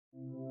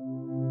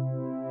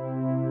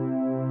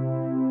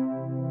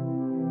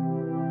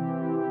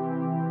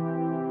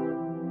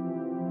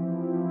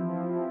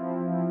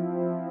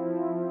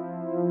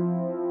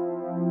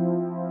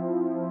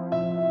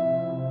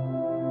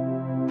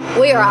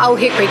We are Old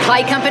Hickory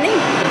Clay Company.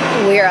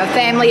 We're a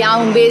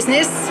family-owned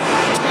business.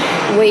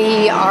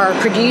 We are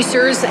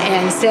producers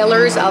and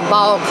sellers of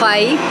ball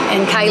clay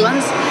and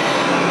kalins.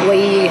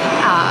 We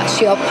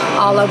ship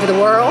all over the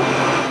world.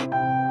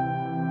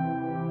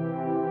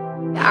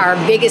 Our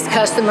biggest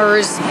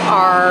customers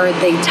are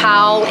the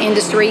tile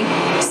industry,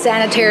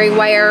 sanitary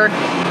ware.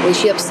 We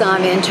ship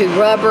some into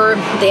rubber.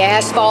 The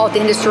asphalt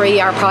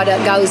industry, our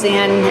product goes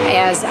in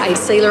as a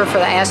sealer for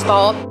the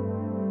asphalt.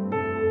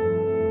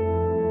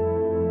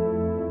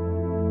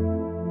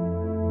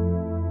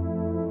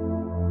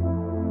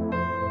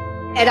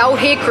 At Old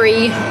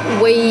Hickory,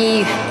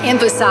 we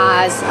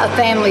emphasize a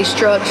family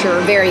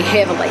structure very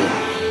heavily.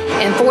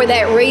 And for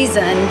that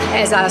reason,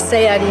 as I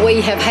said,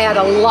 we have had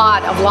a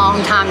lot of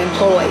long-time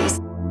employees.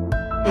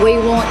 We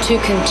want to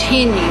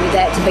continue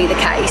that to be the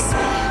case.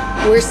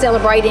 We're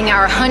celebrating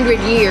our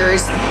 100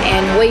 years,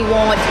 and we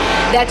want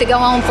that to go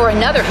on for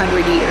another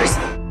 100 years.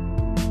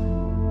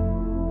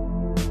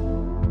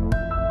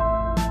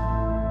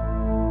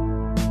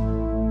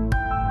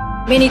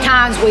 Many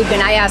times we've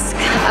been asked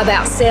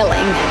about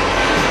selling.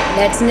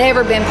 That's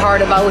never been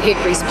part of Old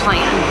Hickory's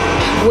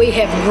plan. We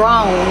have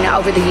grown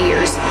over the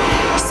years.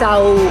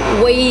 So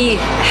we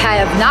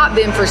have not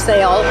been for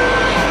sale,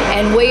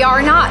 and we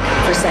are not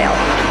for sale.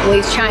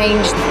 We've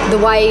changed the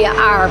way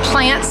our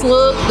plants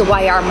look, the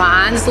way our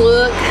mines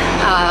look.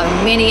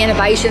 Many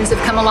innovations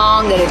have come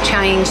along that have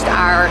changed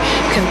our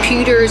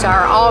computers,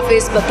 our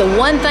office, but the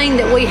one thing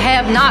that we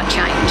have not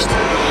changed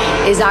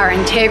is our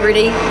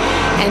integrity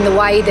and the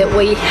way that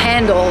we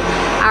handle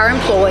our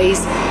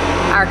employees,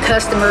 our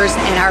customers,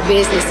 and our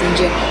business in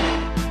general.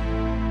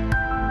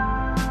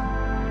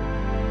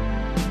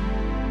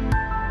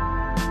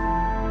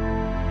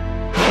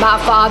 My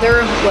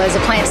father was a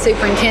plant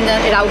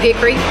superintendent at Old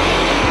Hickory,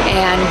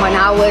 and when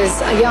I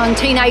was a young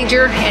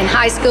teenager in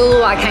high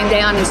school, I came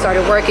down and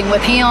started working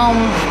with him.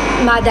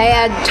 My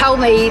dad told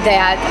me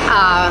that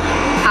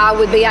I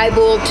would be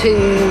able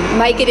to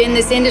make it in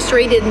this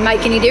industry. It didn't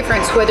make any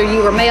difference whether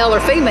you were male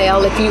or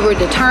female if you were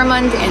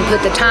determined and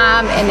put the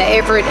time and the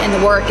effort and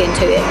the work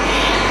into it.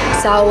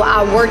 So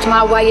I worked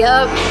my way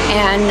up,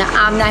 and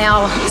I'm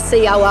now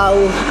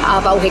COO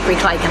of Old Hickory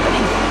Clay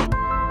Company.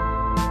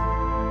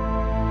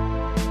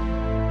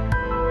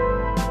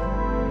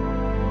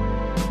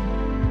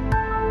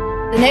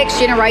 The next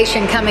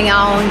generation coming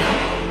on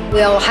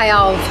will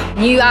have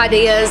new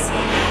ideas.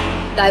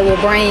 They will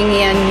bring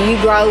in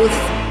new growth.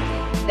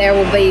 There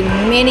will be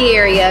many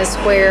areas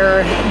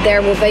where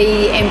there will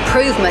be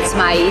improvements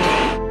made.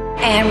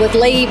 And with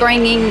Lee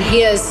bringing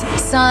his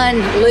son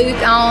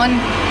Luke on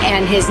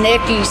and his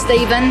nephew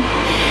Stephen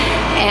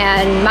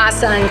and my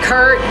son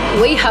Kurt,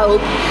 we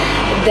hope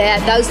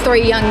that those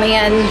three young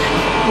men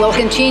will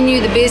continue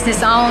the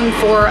business on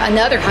for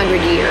another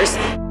 100 years.